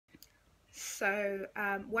So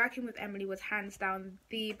working with Emily was hands down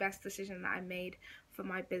the best decision that I made for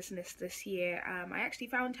my business this year. I actually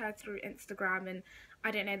found her through Instagram, and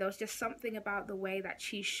I don't know, there was just something about the way that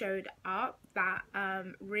she showed up that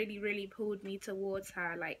really pulled me towards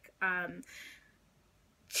her. Like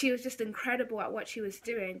she was just incredible at what she was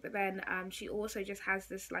doing, but then she also just has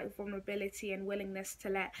this like vulnerability and willingness to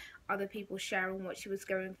let other people share on what she was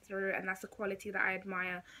going through, and that's a quality that I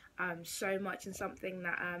admire so much, and something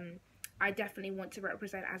that I definitely want to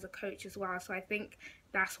represent as a coach as well. So I think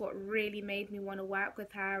that's what really made me want to work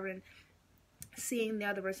with her, and seeing the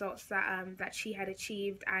other results that she had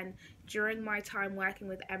achieved. And during my time working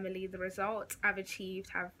with Emily, the results I've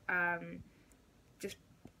achieved have just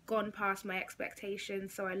gone past my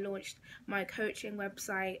expectations. So I launched my coaching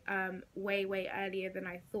website way earlier than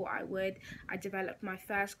I thought I would. I developed my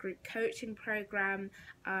first group coaching program.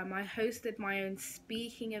 I hosted my own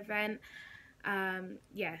speaking event.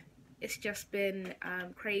 Yeah, it's just been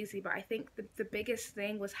crazy. But I think the biggest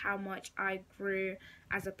thing was how much I grew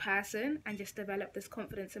as a person and just developed this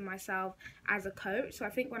confidence in myself as a coach. So I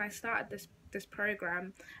think when I started this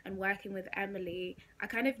program and working with Emily, I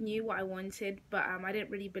kind of knew what I wanted, but I didn't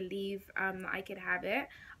really believe that I could have it.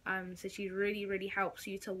 So she really helps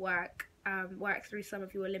you to work through some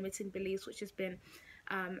of your limiting beliefs, which has been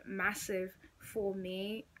massive for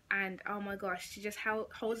me. And oh my gosh, she just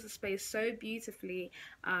holds the space so beautifully,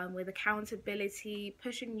 with accountability,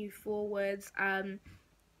 pushing you forwards.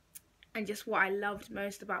 And just what I loved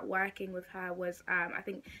most about working with her was I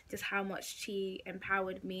think just how much she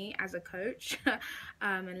empowered me as a coach,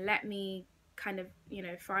 and let me kind of, you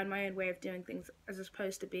know, find my own way of doing things, as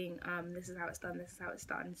opposed to being this is how it's done, this is how it's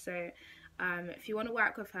done. So if you want to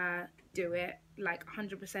work with her, do it. Like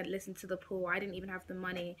 100% listen to the pull. I didn't even have the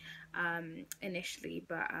money initially,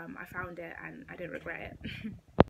 but I found it and I don't regret it.